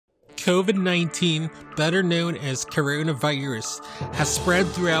COVID-19, better known as coronavirus, has spread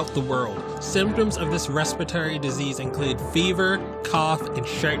throughout the world. Symptoms of this respiratory disease include fever, cough, and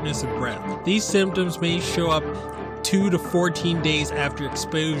shortness of breath. These symptoms may show up 2 to 14 days after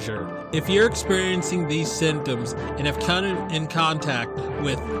exposure. If you're experiencing these symptoms and have come in contact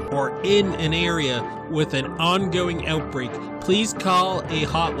with or in an area with an ongoing outbreak, please call a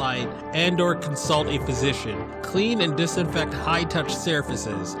hotline and/or consult a physician. Clean and disinfect high-touch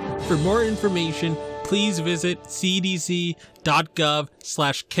surfaces. For more information, please visit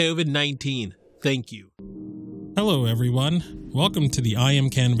cdc.gov/COVID-19. Thank you. Hello, everyone. Welcome to the I Am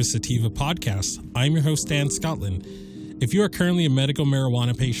Cannabis Sativa podcast. I'm your host, Dan Scotland. If you are currently a medical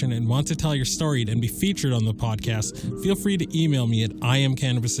marijuana patient and want to tell your story and be featured on the podcast, feel free to email me at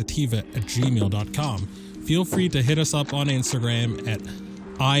iamcannabissativa@gmail.com. Feel free to hit us up on Instagram at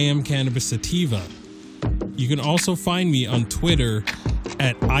iamcannabissativa. You can also find me on Twitter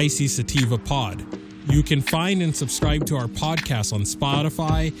at ICSativaPod. You can find and subscribe to our podcast on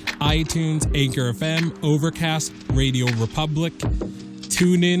Spotify, iTunes, Anchor FM, Overcast, Radio Republic,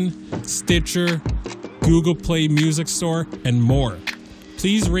 TuneIn, Stitcher, Google Play Music Store, and more.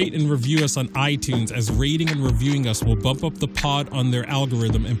 Please rate and review us on iTunes, as rating and reviewing us will bump up the pod on their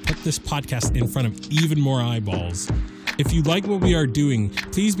algorithm and put this podcast in front of even more eyeballs. If you like what we are doing,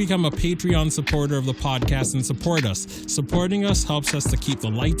 please become a Patreon supporter of the podcast and support us. Supporting us helps us to keep the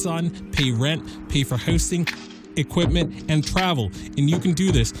lights on, pay rent, pay for hosting, equipment, and travel. And you can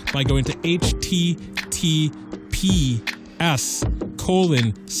do this by going to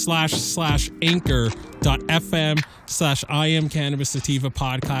https://anchor.fm/iamcannabissativa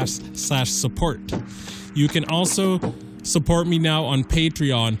podcast/support. You can also support me now on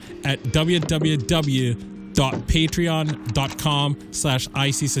Patreon at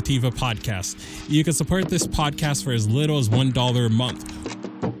www.patreon.com/ICSativa podcast. You can support this podcast for as little as $1 a month.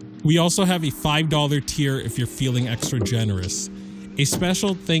 We also have a $5 tier if you're feeling extra generous. A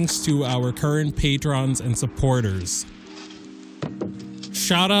special thanks to our current patrons and supporters.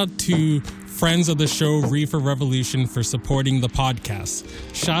 Shout out to friends of the show, Reefer Revolution, for supporting the podcast.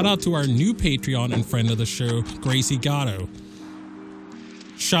 Shout out to our new Patreon and friend of the show, Gracie Gatto.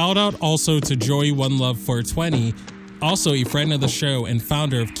 Shout out also to Joey One Love 420, also a friend of the show and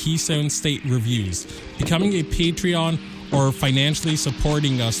founder of Keystone State Reviews. Becoming a Patreon or financially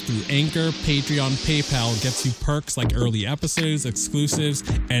supporting us through Anchor, Patreon, PayPal gets you perks like early episodes, exclusives,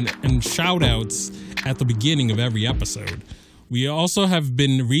 and shout outs at the beginning of every episode. We also have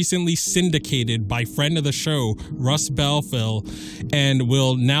been recently syndicated by friend of the show, Russ Belfill, and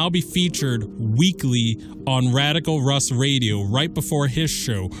will now be featured weekly on Radical Russ Radio right before his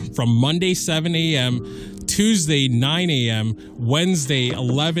show from Monday 7 a.m., Tuesday 9 a.m., Wednesday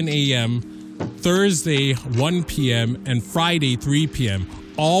 11 a.m., Thursday 1 p.m., and Friday 3 p.m.,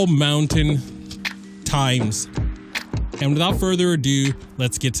 all mountain times. And without further ado,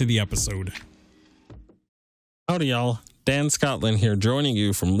 let's get to the episode. Howdy, y'all. Dan Scotland here, joining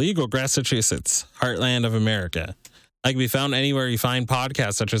you from legal Massachusetts, heartland of America. I can be found anywhere you find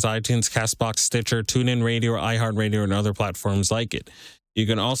podcasts such as iTunes, CastBox, Stitcher, TuneIn Radio, iHeartRadio, and other platforms like it. You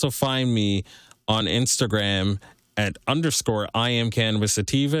can also find me on Instagram at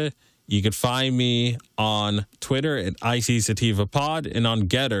 _IamCannabisSativa. You can find me on Twitter at ICSativaPod and on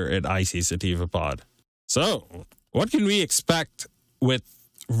Getter at ICSativaPod. So, what can we expect with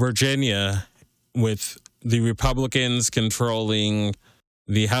Virginia, with the Republicans controlling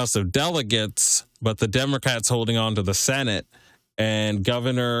the House of Delegates, but the Democrats holding on to the Senate, and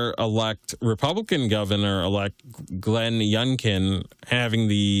Republican governor-elect Glenn Youngkin having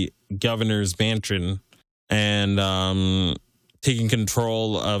the governor's mansion and taking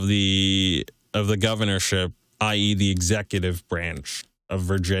control of the governorship, i.e. the executive branch of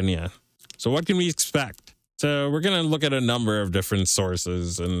Virginia. So what can we expect? So we're going to look at a number of different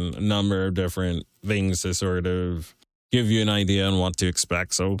sources and a number of different things to sort of give you an idea on what to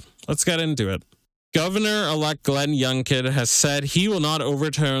expect. So let's get into it. Governor-elect Glenn Youngkin has said he will not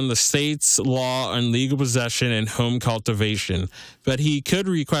overturn the state's law on legal possession and home cultivation, but he could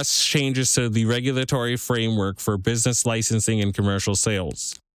request changes to the regulatory framework for business licensing and commercial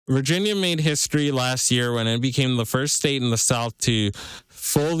sales. Virginia made history last year when it became the first state in the South to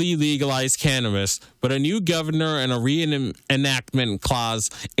fully legalize cannabis, but a new governor and a reenactment clause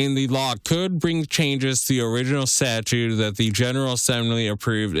in the law could bring changes to the original statute that the General Assembly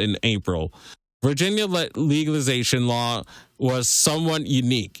approved in April. Virginia legalization law was somewhat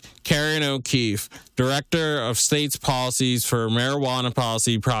unique. Karen O'Keefe, director of state's policies for Marijuana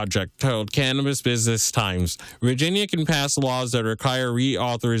Policy Project, told Cannabis Business Times, Virginia can pass laws that require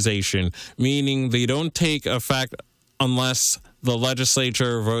reauthorization, meaning they don't take effect unless the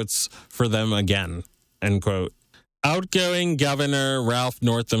legislature votes for them again, end quote. Outgoing Governor Ralph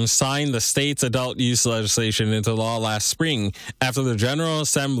Northam signed the state's adult use legislation into law last spring after the General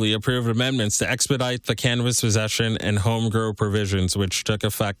Assembly approved amendments to expedite the cannabis possession and home grow provisions, which took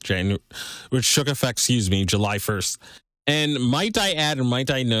effect July 1st. And might I add and might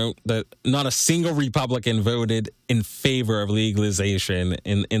I note that not a single Republican voted in favor of legalization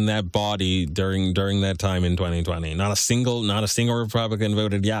in that body during that time in 2020. Not a single Republican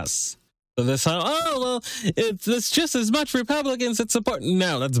voted yes. So this, it's just as much Republicans that support.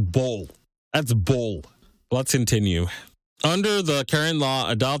 No, that's bull. That's bull. Let's continue. Under the current law,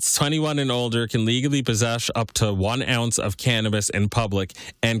 adults 21 and older can legally possess up to 1 ounce of cannabis in public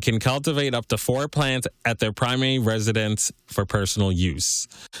and can cultivate up to 4 plants at their primary residence for personal use.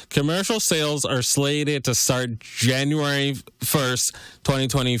 Commercial sales are slated to start January 1st,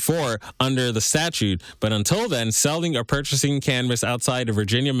 2024 under the statute, but until then, selling or purchasing cannabis outside a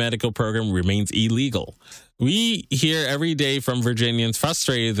Virginia medical program remains illegal. We hear every day from Virginians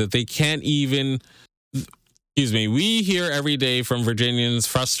frustrated that they can't even... We hear every day from Virginians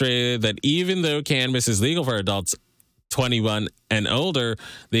frustrated that even though cannabis is legal for adults 21 and older,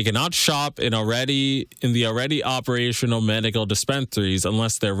 they cannot shop in the already operational medical dispensaries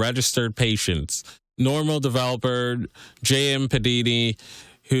unless they're registered patients. Normal developer J.M. Padini,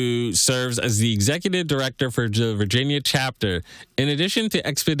 who serves as the executive director for the Virginia chapter. In addition to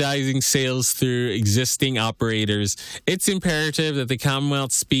expediting sales through existing operators, it's imperative that the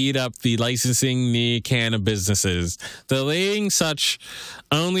Commonwealth speed up the licensing new cannabis businesses. Delaying such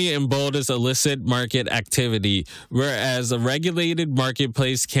only emboldens illicit market activity, whereas a regulated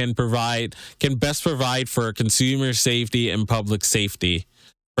marketplace can best provide for consumer safety and public safety.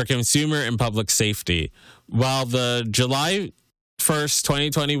 While the July 1st,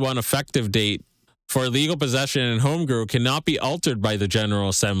 2021 effective date for legal possession and home grow cannot be altered by the General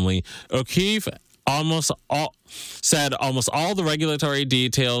Assembly, O'Keefe said almost all the regulatory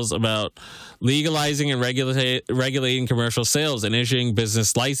details about legalizing and regulating commercial sales and issuing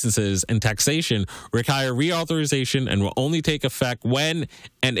business licenses and taxation require reauthorization and will only take effect when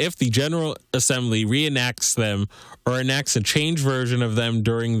and if the General Assembly reenacts them or enacts a changed version of them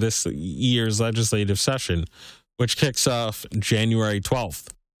during this year's legislative session, which kicks off January 12th.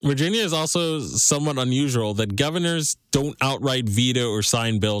 Virginia is also somewhat unusual that governors don't outright veto or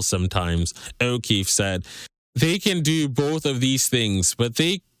sign bills sometimes, O'Keefe said. They can do both of these things, but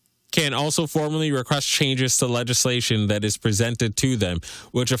they can also formally request changes to legislation that is presented to them,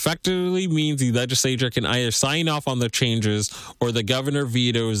 which effectively means the legislature can either sign off on the changes or the governor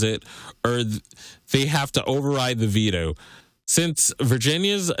vetoes it, or they have to override the veto. Since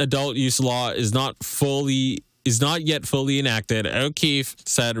Virginia's adult use law is not yet fully enacted, O'Keefe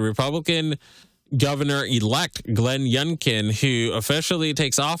said Republican Governor-elect Glenn Youngkin, who officially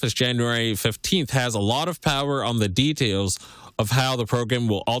takes office January 15th, has a lot of power on the details of how the program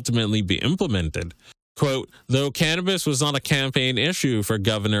will ultimately be implemented. Quote, though cannabis was not a campaign issue for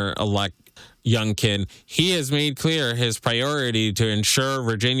Governor-elect Youngkin, he has made clear his priority to ensure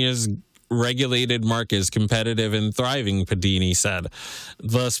Virginia's regulated market is competitive and thriving, Padini said.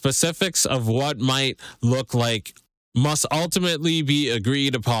 The specifics of what might look like must ultimately be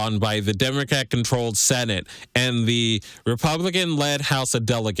agreed upon by the Democrat-controlled Senate and the Republican-led House of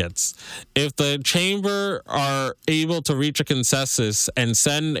Delegates. If the chamber are able to reach a consensus and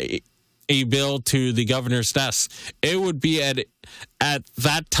send a bill to the governor's desk, it would be at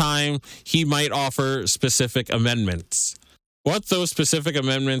that time he might offer specific amendments. What those specific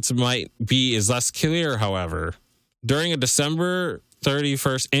amendments might be is less clear, however. During a December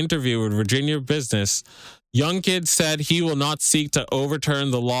 31st interview with Virginia Business, Youngkin said he will not seek to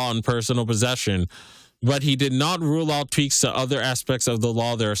overturn the law on personal possession, but he did not rule out tweaks to other aspects of the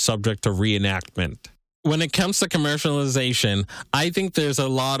law that are subject to reenactment. When it comes to commercialization, I think there's a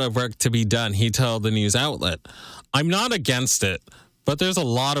lot of work to be done, he told the news outlet. I'm not against it, but there's a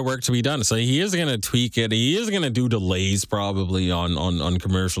lot of work to be done. So he is going to tweak it. He is going to do delays probably on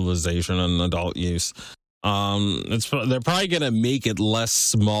commercialization and adult use. They're probably going to make it less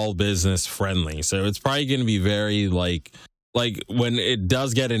small business friendly. So it's probably going to be very like when it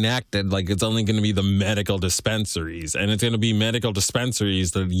does get enacted, like it's only going to be the medical dispensaries, and it's going to be medical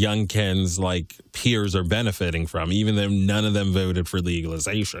dispensaries that Youngkin's like peers are benefiting from, even though none of them voted for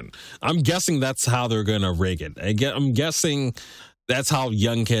legalization. I'm guessing that's how they're going to rig it. I'm guessing that's how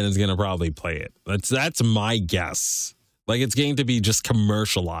Youngkin is going to probably play it. That's my guess. Like it's going to be just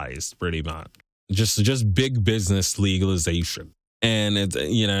commercialized pretty much. Just big business legalization. And it's,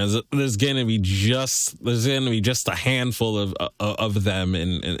 there's going to be just a handful of them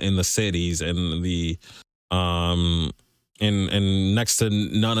in the cities and the and next to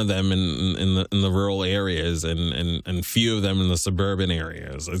none of them in the rural areas, and few of them in the suburban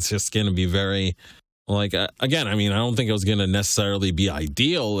areas. It's just going to be very, like, again, I mean, I don't think it was going to necessarily be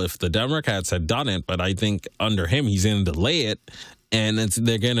ideal if the Democrats had done it, but I think under him, he's going to delay it, and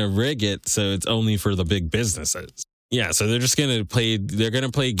they're going to rig it so it's only for the big businesses. Yeah, so they're just going to play. They're going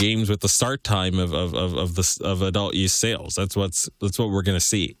to play games with the start time of adult use sales. That's what we're going to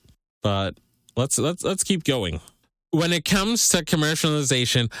see. But let's keep going. When it comes to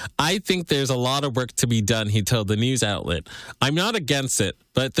commercialization, I think there's a lot of work to be done, he told the news outlet. I'm not against it,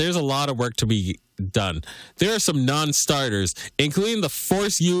 but there's a lot of work to be done. There are some non-starters, including the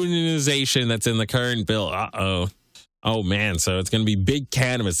forced unionization that's in the current bill. Oh, man. So it's going to be big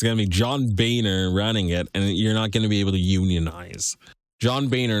cannabis. It's going to be John Boehner running it, and you're not going to be able to unionize. John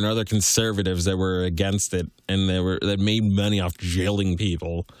Boehner and other conservatives that were against it and that made money off jailing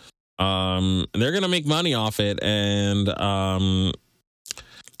people. They're going to make money off it, and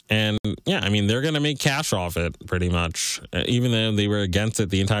yeah, I mean, they're going to make cash off it pretty much, even though they were against it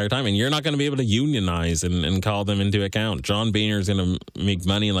the entire time. And you're not going to be able to unionize and call them into account. John Boehner is going to make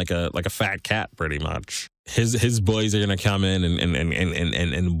money like a fat cat, pretty much. His boys are going to come in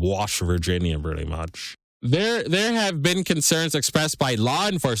and wash Virginia, pretty much. There have been concerns expressed by law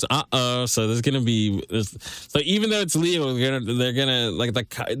enforcement. So there's going to be so even though it's legal, they're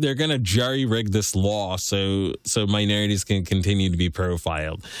gonna jerry rig this law so minorities can continue to be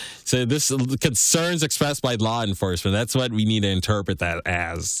profiled. So this concerns expressed by law enforcement. That's what we need to interpret that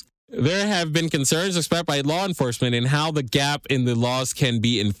as. There have been concerns expressed by law enforcement in how the gap in the laws can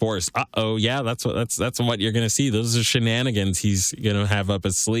be enforced. Yeah, that's what you're going to see. Those are shenanigans he's going to have up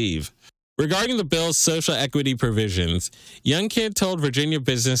his sleeve. Regarding the bill's social equity provisions, Youngkin told Virginia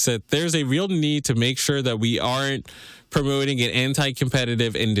Business that there's a real need to make sure that we aren't promoting an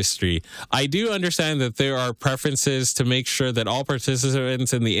anti-competitive industry. I do understand that there are preferences to make sure that all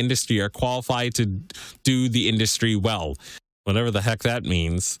participants in the industry are qualified to do the industry well, whatever the heck that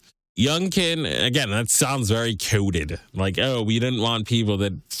means. Youngkin, again, that sounds very coded. Like, oh, we didn't want people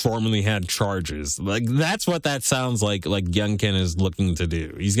that formerly had charges. Like, that's what that sounds like Youngkin is looking to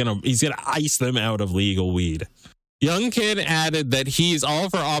do. He's gonna ice them out of legal weed. Youngkin added that he's all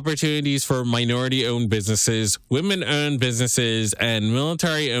for opportunities for minority-owned businesses, women-owned businesses, and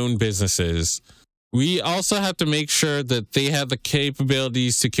military-owned businesses. We also have to make sure that they have the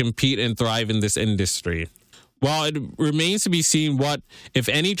capabilities to compete and thrive in this industry. While it remains to be seen what, if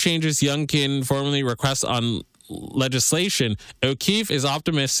any, changes Youngkin formally requests on legislation, O'Keefe is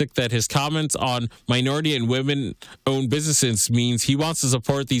optimistic that his comments on minority and women-owned businesses means he wants to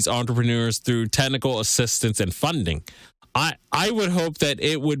support these entrepreneurs through technical assistance and funding. I would hope that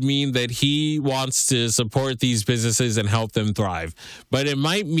it would mean that he wants to support these businesses and help them thrive, but it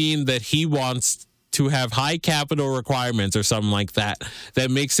might mean that he wants to have high capital requirements or something like that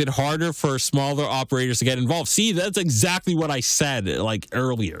makes it harder for smaller operators to get involved. See, that's exactly what I said like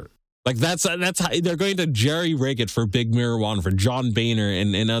earlier. Like that's how they're going to jerry rig it for big marijuana, for John Boehner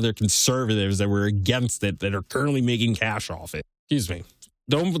and other conservatives that were against it that are currently making cash off it. Excuse me.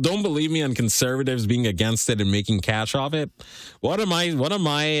 Don't believe me on conservatives being against it and making cash off it. One of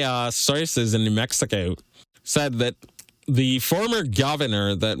my sources in New Mexico said that the former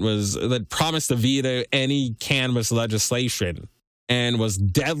governor that promised to veto any cannabis legislation and was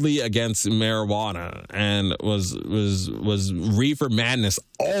deadly against marijuana and was reefer madness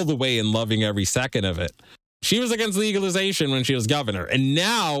all the way and loving every second of it. She was against legalization when she was governor. And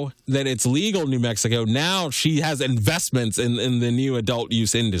now that it's legal in New Mexico, now she has investments in the new adult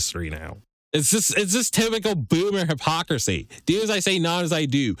use industry now. It's just typical boomer hypocrisy. Do as I say, not as I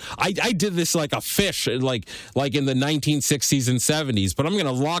do. I did this like a fish, like in the 1960s and 70s, but I'm going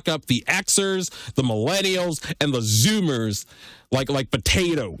to lock up the Xers, the millennials, and the Zoomers like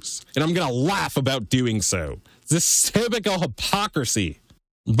potatoes. And I'm going to laugh about doing so. It's this typical hypocrisy.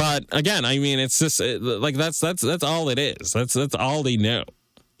 But again, I mean, it's just like that's all it is. That's all they know,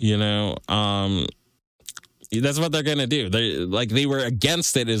 you know. That's what they're going to do. They were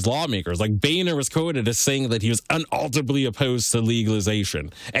against it as lawmakers. Like Boehner was quoted as saying that he was unalterably opposed to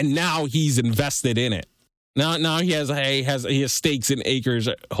legalization, and now he's invested in it. Now he has stakes in Acres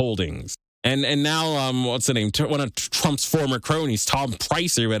Holdings, and now what's the name? One of Trump's former cronies, Tom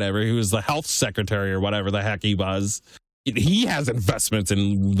Price or whatever, who was the health secretary or whatever the heck he was. He has investments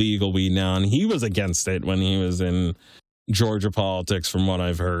in legal weed now, and he was against it when he was in Georgia politics, from what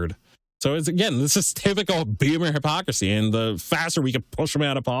I've heard. So it's, again, this is typical boomer hypocrisy, and the faster we can push them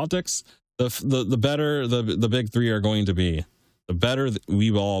out of politics, the better the big three are going to be. The better we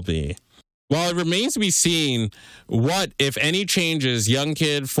will all be. While it remains to be seen what, if any, changes Young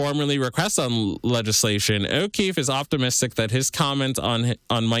Kid formally requests on legislation, O'Keefe is optimistic that his comment on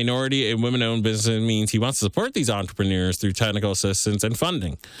minority and women-owned business means he wants to support these entrepreneurs through technical assistance and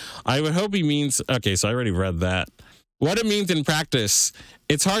funding. I would hope he means... Okay, so I already read that. What it means in practice,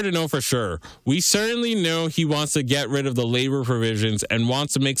 it's hard to know for sure. We certainly know he wants to get rid of the labor provisions and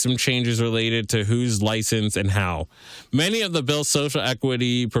wants to make some changes related to who's licensed and how. Many of the bill's social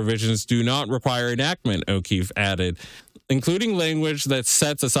equity provisions do not require enactment, O'Keefe added, including language that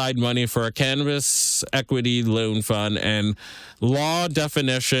sets aside money for a cannabis equity loan fund and law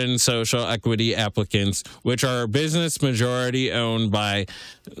definition social equity applicants, which are business majority owned by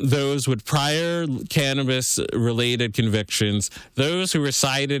those with prior cannabis-related convictions, those who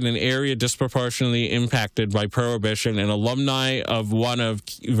resided in an area disproportionately impacted by prohibition, and alumni of one of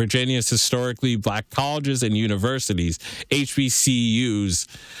Virginia's historically black colleges and universities, HBCUs.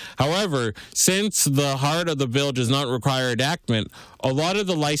 However, since the heart of the bill does not require enactment, a lot of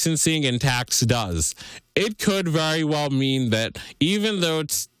the licensing and tax does. It could very well mean that even though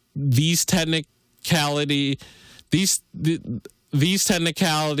these technicalities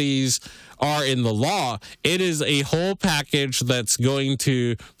are in the law, it is a whole package that's going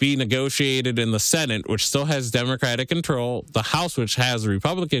to be negotiated in the Senate, which still has Democratic control, the House, which has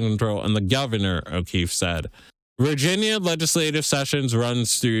Republican control, and the governor, O'Keefe said. Virginia legislative sessions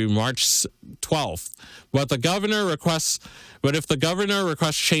runs through March 12th, but if the governor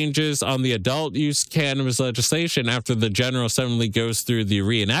requests changes on the adult use cannabis legislation after the General Assembly goes through the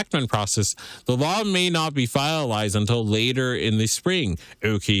reenactment process, the law may not be finalized until later in the spring,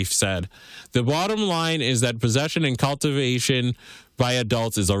 O'Keefe said. The bottom line is that possession and cultivation by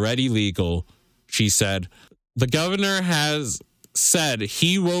adults is already legal, she said. The governor has said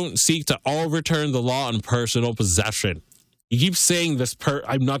he won't seek to overturn the law on personal possession. He keeps saying this,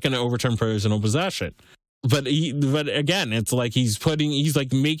 I'm not going to overturn personal possession. But again, it's like he's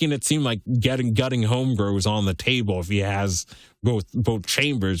like making it seem like gutting home grow is on the table if he has both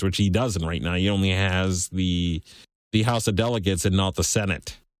chambers, which he doesn't right now. He only has the House of Delegates and not the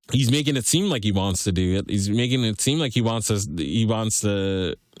Senate. He's making it seem like he wants to do it. He's making it seem like he wants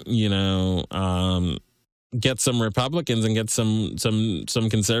to get some Republicans and get some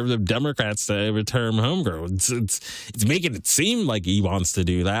conservative Democrats to overturn homegrown. It's making it seem like he wants to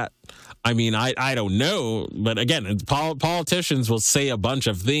do that. I mean, I don't know, but again, politicians will say a bunch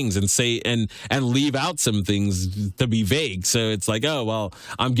of things and say and leave out some things to be vague. So it's like, oh well,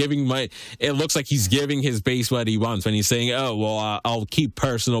 it looks like he's giving his base what he wants when he's saying, oh well, I'll keep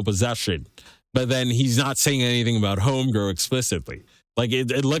personal possession, but then he's not saying anything about homegrown explicitly. Like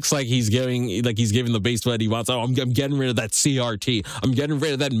it looks like he's giving the base what he wants. Oh, I'm getting rid of that CRT. I'm getting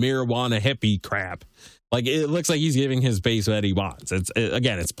rid of that marijuana hippie crap. Like it looks like he's giving his base what he wants.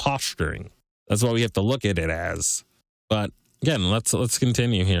 It's posturing. That's what we have to look at it as. But again, let's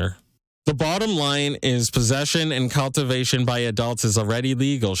continue here. The bottom line is possession and cultivation by adults is already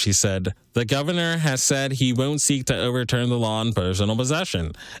legal, she said. The governor has said he won't seek to overturn the law on personal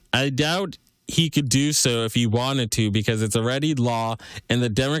possession. I doubt he could do so if he wanted to because it's already law and the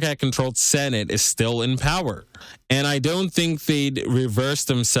Democrat-controlled Senate is still in power. And I don't think they'd reverse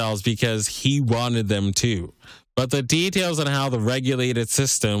themselves because he wanted them to. But the details on how the regulated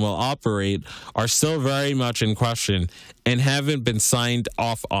system will operate are still very much in question and haven't been signed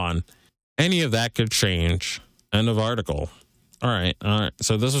off on. Any of that could change. End of article. All right.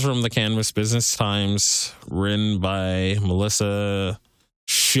 So this is from the Cannabis Business Times, written by Melissa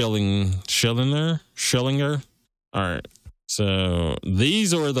Schillinger. All right. So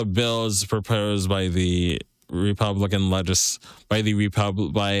these are the bills proposed by the Republicans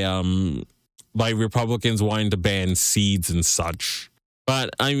wanting to ban seeds and such.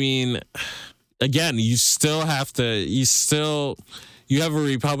 But I mean, again, you have a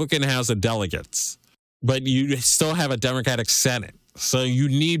Republican House of Delegates, but you still have a Democratic Senate. So you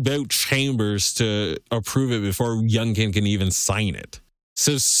need both chambers to approve it before Youngkin can even sign it.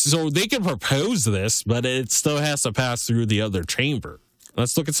 So they can propose this, but it still has to pass through the other chamber.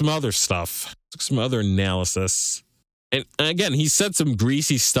 Let's look at some other stuff. Some other analysis. And again, he said some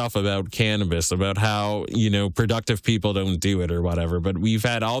greasy stuff about cannabis, about how, productive people don't do it or whatever. But we've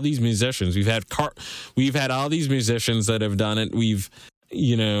had all these musicians. We've had all these musicians that have done it. We've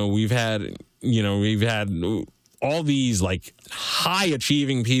had all these like high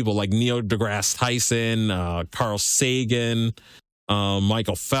achieving people like Neil deGrasse Tyson, Carl Sagan,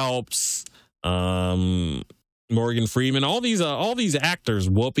 Michael Phelps, Morgan Freeman, all these actors,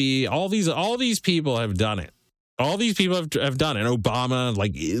 Whoopi, all these people have done it. All these people have done it. Obama,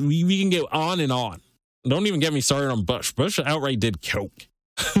 like we can go on and on. Don't even get me started on Bush. Bush outright did coke.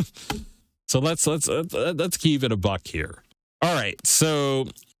 So let's keep it a buck here. All right, so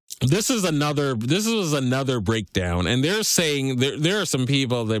this was another breakdown, and they're saying there are some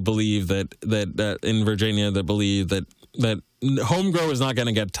people that believe that in Virginia that believe that home grow is not going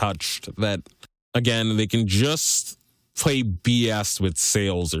to get touched. That again, they can just play BS with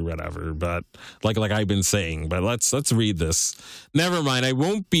sales or whatever, but like I've been saying. But let's read this. Never mind, I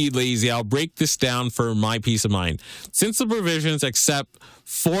won't be lazy. I'll break this down for my peace of mind. Since the provisions accept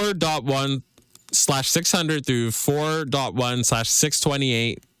 4.1/600 through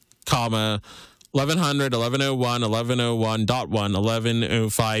 4.1/628, comma 1100, 1101, 1101.1,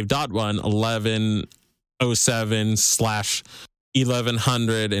 1105.1,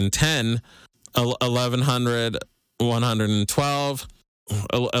 1107/1110, 1100, 112,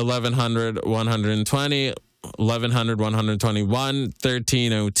 1100, 120, 1100, 121,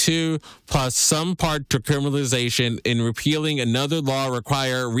 1302, plus some part decriminalization in repealing another law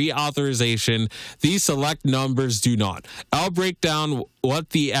require reauthorization. These select numbers do not. I'll break down what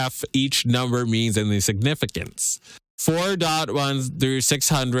the F each number means and the significance. 4.1 through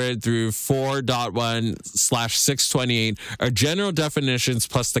 600 through 4.1/628 are general definitions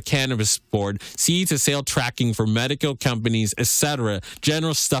plus the Cannabis Board, seed to sale tracking for medical companies, etc.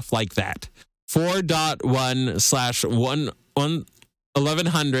 General stuff like that.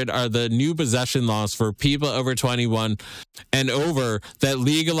 4.1/1100 are the new possession laws for people over 21 and over that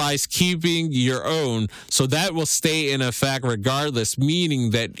legalize keeping your own, so that will stay in effect regardless,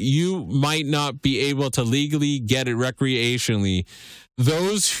 meaning that you might not be able to legally get it recreationally.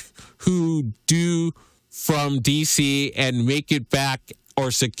 Those who do from DC and make it back or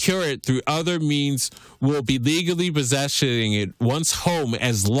secure it through other means will be legally possessing it once home,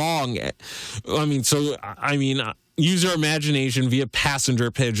 as long use your imagination via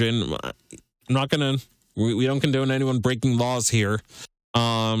passenger pigeon. I'm not gonna, we don't condone anyone breaking laws here.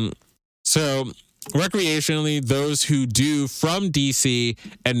 So recreationally, those who do from DC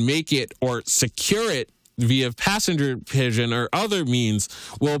and make it or secure it via passenger pigeon or other means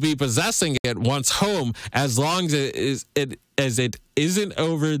will be possessing it once home, as long as it isn't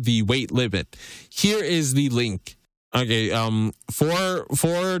over the weight limit. Here is the link. Okay,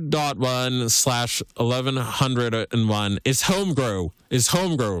 4.1/1101 is home grow.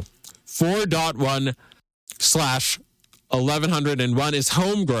 4.1/1101 is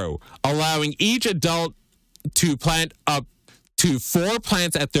home grow, allowing each adult to plant up to 4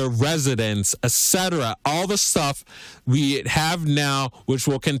 plants at their residence, etc. All the stuff we have now, which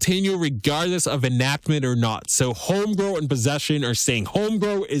will continue regardless of enactment or not. So home grow and possession are staying. Home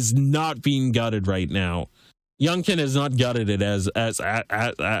grow is not being gutted right now. Youngkin has not gutted it as of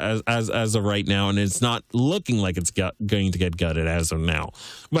right now, and it's not looking like it's going to get gutted as of now.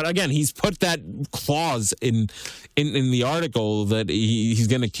 But again, he's put that clause in the article that he's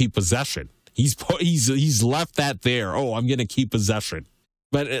going to keep possession. He's left that there. Oh, I'm going to keep possession.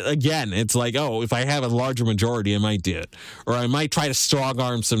 But again, it's like, oh, if I have a larger majority, I might do it. Or I might try to strong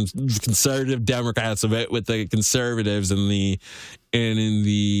arm some conservative Democrats a bit with the conservatives in the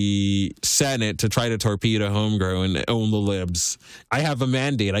Senate to try to torpedo home grow and own the libs. I have a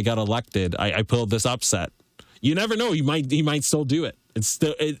mandate. I got elected. I pulled this upset. You never know. He might still do it.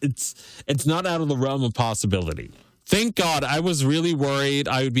 It's not out of the realm of possibility. Thank God, I was really worried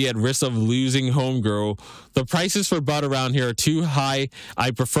I would be at risk of losing home grow. The prices for bud around here are too high.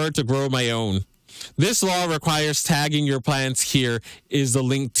 I prefer to grow my own. This law requires tagging your plants. Here is the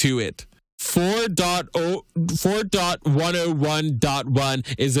link to it. 4.101.1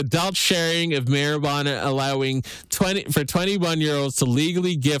 is adult sharing of marijuana, allowing 21-year-olds to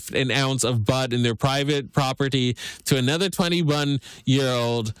legally gift an ounce of bud in their private property to another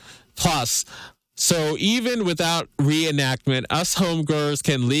 21-year-old plus. So even without reenactment, us homegrowers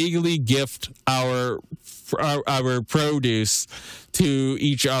can legally gift our produce to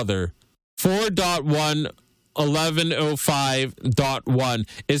each other. 4.1/1105.1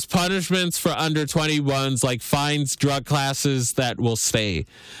 is punishments for under 21s like fines, drug classes that will stay.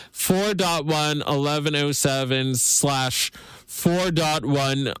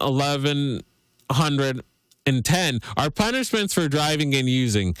 4.1/1107/4.1/1110 are punishments for driving and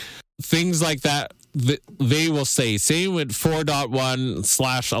using. Things like that, they will stay. Same with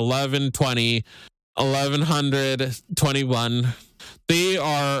 4.1/1120, 1121. They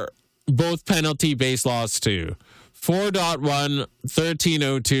are both penalty-based laws too.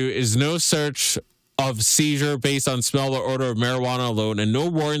 4.1/1302 is no search of seizure based on smell or odor of marijuana alone, and no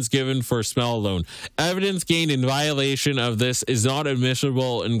warrants given for smell alone. Evidence gained in violation of this is not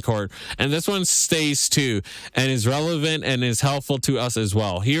admissible in court. And this one stays too, and is relevant and is helpful to us as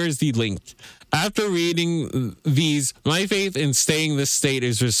well. Here is the link. After reading these, my faith in staying this state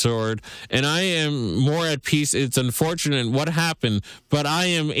is restored, and I am more at peace. It's unfortunate what happened, but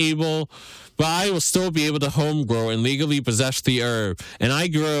I will still be able to home grow and legally possess the herb. And I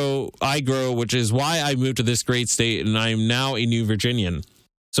grow, which is why I moved to this great state, and I am now a New Virginian.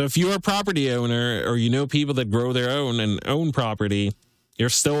 So if you're a property owner, or you know people that grow their own and own property, you're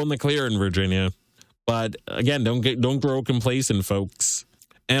still in the clear in Virginia. But again, don't grow complacent, folks.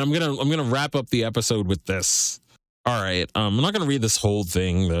 And I'm gonna wrap up the episode with this. All right, I'm not gonna read this whole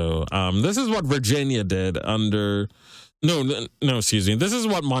thing though. This is what Virginia did under. No, excuse me. This is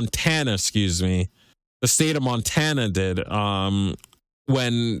what Montana, the state of Montana did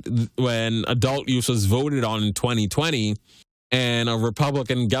when adult use was voted on in 2020, and a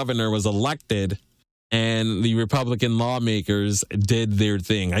Republican governor was elected, and the Republican lawmakers did their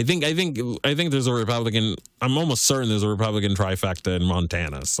thing. I think there's a Republican. I'm almost certain there's a Republican trifecta in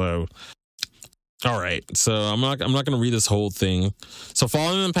Montana. So, all right. So I'm not going to read this whole thing. So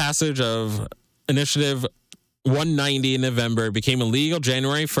following the passage of Initiative 190 in November, it became illegal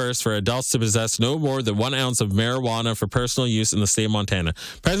January 1st for adults to possess no more than 1 ounce of marijuana for personal use in the state of Montana.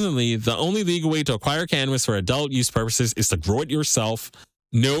 Presently, the only legal way to acquire cannabis for adult use purposes is to grow it yourself.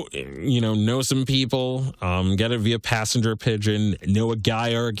 Know some people, get it via passenger pigeon, know a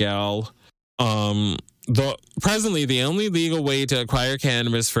guy or a gal. Presently, the only legal way to acquire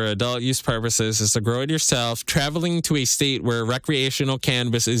cannabis for adult use purposes is to grow it yourself, traveling to a state where recreational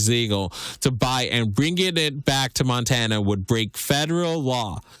cannabis is legal to buy and bringing it back to Montana would break federal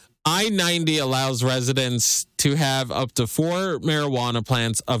law. I-90 allows residents to have up to 4 marijuana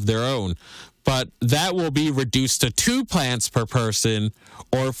plants of their own, but that will be reduced to 2 plants per person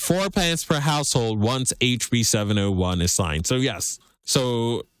or 4 plants per household once HB 701 is signed. So yes,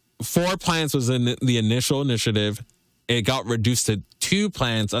 so 4 plants was in the initial initiative. It got reduced to 2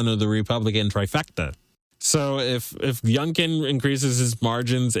 plants under the Republican trifecta. So if Youngkin increases his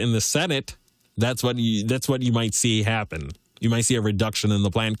margins in the Senate, that's what you might see happen. You might see a reduction in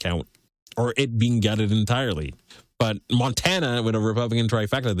the plant count, or it being gutted entirely. But Montana, with a Republican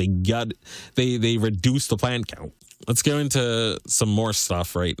trifecta, they reduced the plant count. Let's go into some more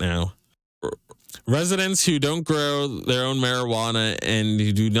stuff right now. Residents who don't grow their own marijuana and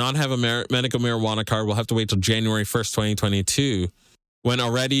who do not have a medical marijuana card will have to wait till January 1st, 2022, when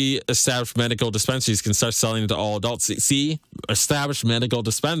already established medical dispensaries can start selling it to all adults. See, established medical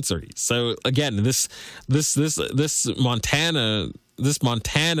dispensaries. So again, this Montana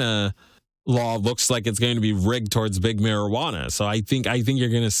law looks like it's going to be rigged towards big marijuana. So I think you're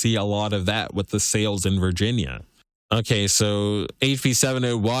going to see a lot of that with the sales in Virginia. Okay, so HB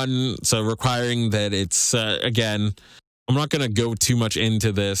 701, so requiring that it's, again, I'm not going to go too much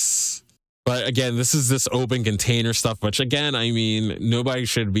into this, but again, this is this open container stuff, which again, I mean, nobody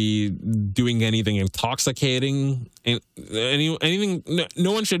should be doing anything intoxicating, anything,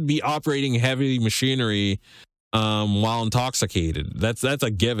 no one should be operating heavy machinery while intoxicated. That's a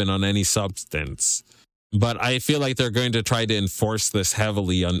given on any substance. But I feel like they're going to try to enforce this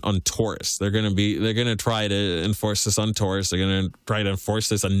heavily on tourists. They're going to try to enforce this on tourists. They're going to try to enforce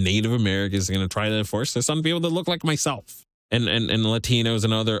this on Native Americans. They're going to try to enforce this on people that look like myself and Latinos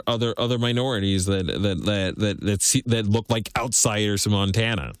and other minorities that look like outsiders in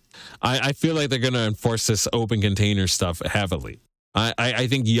Montana. I feel like they're going to enforce this open container stuff heavily. I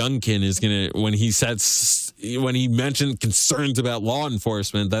think Youngkin is going to, when he mentioned concerns about law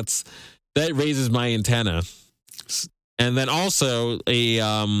enforcement, that raises my antenna. And then also a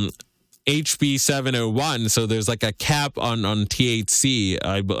HB 701. So there's like a cap on THC.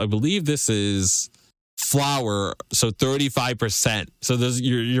 I believe this is flower. So 35%. So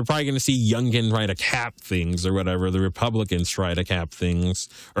you're probably going to see Youngkin try to cap things or whatever. The Republicans try to cap things,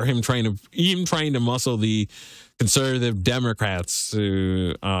 or him trying to muscle the conservative Democrats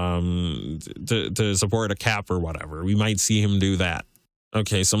to support a cap or whatever. We might see him do that.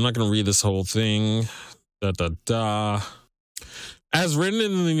 Okay, so I'm not going to read this whole thing. As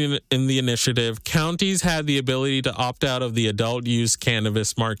written in the initiative, counties had the ability to opt out of the adult use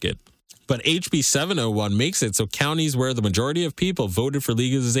cannabis market. But HB 701 makes it so counties where the majority of people voted for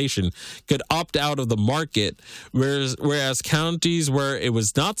legalization could opt out of the market, whereas counties where it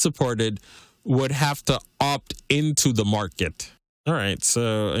was not supported would have to opt into the market. All right,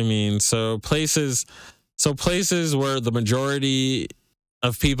 so I mean, so places where the majority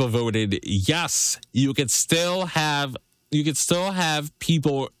of people voted yes, you could still have you could still have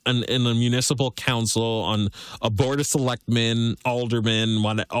people in a municipal council, on a board of selectmen, aldermen,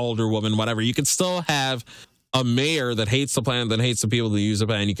 alderwoman, whatever. You could still have a mayor that hates the plan, that hates the people that use the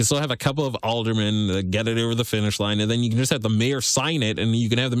plan. You can still have a couple of aldermen that get it over the finish line, and then you can just have the mayor sign it, and you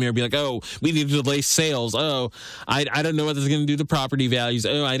can have the mayor be like, oh, we need to delay sales. Oh, I don't know what this is going to do to property values.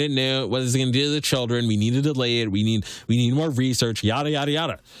 Oh, I didn't know what this is going to do to the children. We need to delay it. We need more research, yada, yada,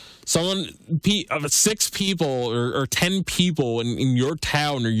 yada. 6 people or 10 people in your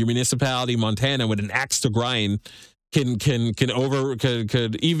town or your municipality, Montana, with an axe to grind could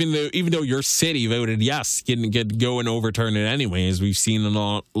even though your city voted yes, can go and overturn it anyway, as we've seen in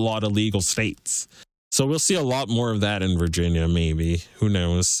a lot of legal states. So we'll see a lot more of that in Virginia, maybe. Who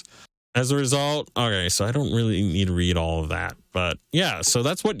knows? As a result, okay, so I don't really need to read all of that, but yeah, so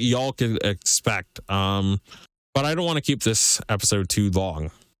that's what y'all could expect. But I don't want to keep this episode too long.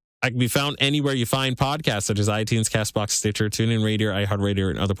 I can be found anywhere you find podcasts, such as iTunes, CastBox, Stitcher, TuneIn Radio, iHeartRadio,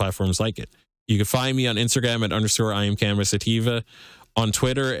 and other platforms like it. You can find me on Instagram at _IamCannabisSativa, on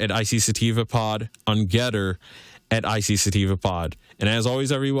Twitter at ICSativaPod, on Getter at ICSativaPod. And as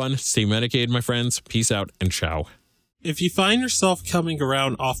always, everyone, stay medicated, my friends. Peace out and ciao. If you find yourself coming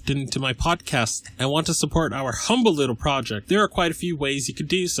around often to my podcast and want to support our humble little project, there are quite a few ways you could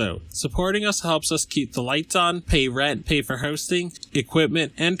do so. Supporting us helps us keep the lights on, pay rent, pay for hosting,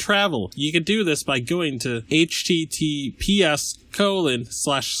 equipment, and travel. You can do this by going to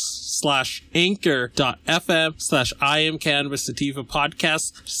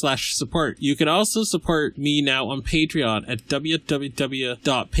https://anchor.fm/IamCannabisSativa/support. You can also support me now on Patreon at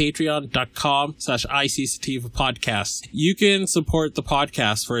www.patreon.com/ICSativapodcast. You can support the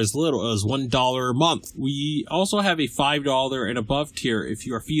podcast for as little as $1 a month. We also have a $5 and above tier if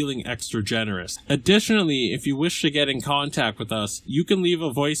you are feeling extra generous. Additionally, if you wish to get in contact with us, you can leave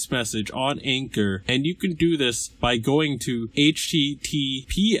a voice message on Anchor, and you can do this by going to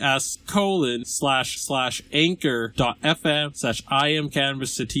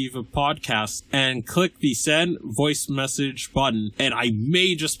https://anchor.fm/IamCannabisSativapodcast and click the send voice message button, and I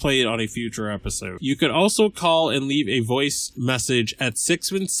may just play it on a future episode. You can also call and leave a voice message at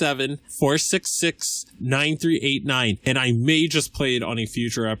 617-466-9389, and I may just play it on a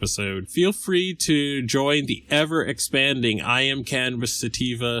future episode. Feel free to join the ever-expanding I Am Cannabis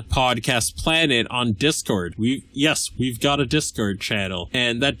Sativa podcast planet on Discord. We've got a Discord channel,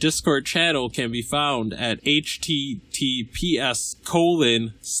 and that Discord channel can be found at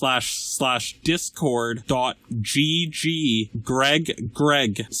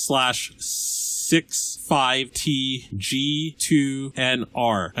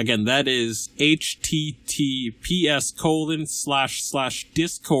Again, that is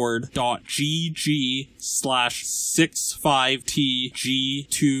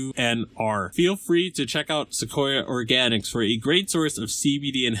https://discord.gg/65tg2nr. Feel free to check out Sequoia Organics for a great source of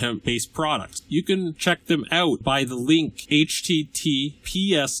CBD and hemp-based products. You can check them out by the link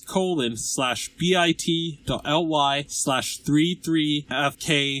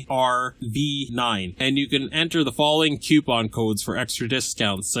https://bit.ly/33fkrv9, and you can enter the following coupon codes for extra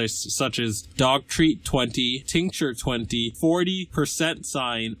discounts, such as Dog Treat 20, Tincture 20,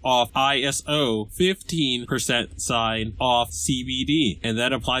 40% off ISO, 15% off CBD, and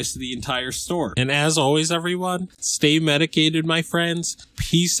that applies to the entire store. And as always, everyone, stay medicated, my friends.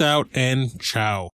 Peace out and ciao.